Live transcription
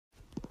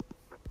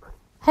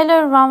Hello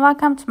everyone,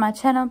 welcome to my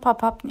channel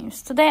Pop-Up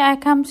News. Today I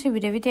come to you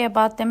with a video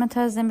about Demet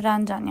O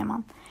and Can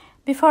Yaman.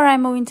 Before I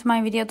move into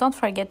my video, don't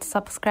forget to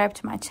subscribe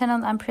to my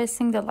channel and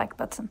pressing the like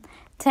button.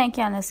 Thank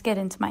you, and let's get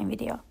into my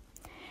video.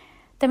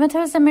 Demet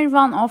O,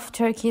 one of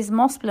Turkey's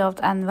most beloved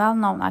and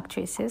well-known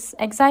actresses,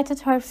 excited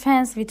her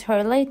fans with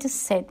her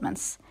latest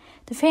statements.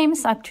 The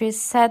famous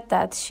actress said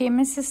that she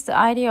misses the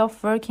idea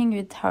of working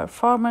with her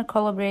former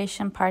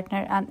collaboration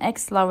partner and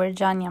ex-lover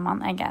Can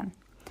Yaman again.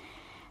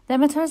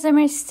 Demet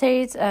O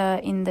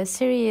starred in the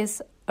series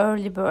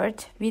Early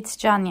Bird with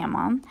Can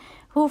Yaman,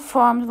 who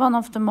formed one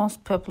of the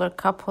most popular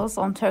couples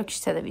on Turkish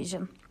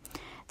television.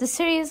 The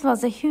series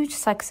was a huge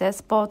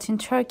success both in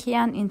Turkey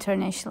and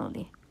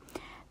internationally.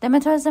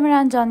 Demet O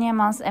and Can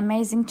Yaman's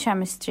amazing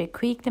chemistry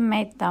quickly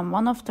made them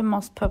one of the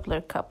most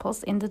popular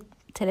couples in the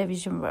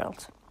television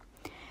world.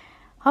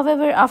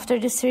 However, after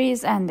the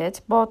series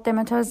ended, both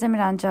Demet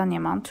O and Can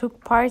Yaman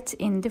took part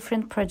in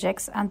different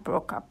projects and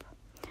broke up.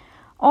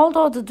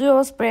 Although the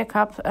duo's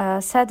breakup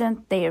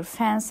saddened their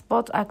fans,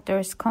 both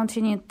actors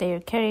continued their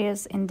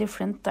careers in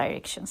different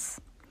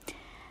directions.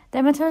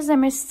 Demet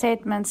Özdemir's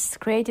statements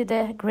created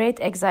a great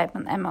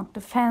excitement among the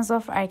fans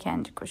of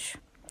Erkenci Kuş.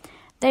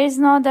 There is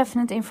no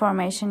definite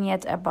information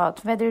yet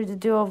about whether the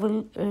duo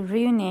will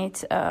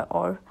reunite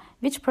or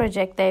which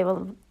project they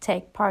will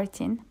take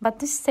part in, but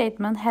this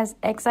statement has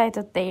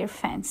excited their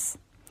fans.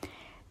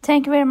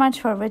 Thank you very much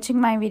for watching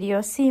my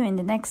video. See you in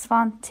the next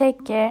one.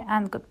 Take care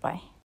and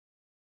goodbye.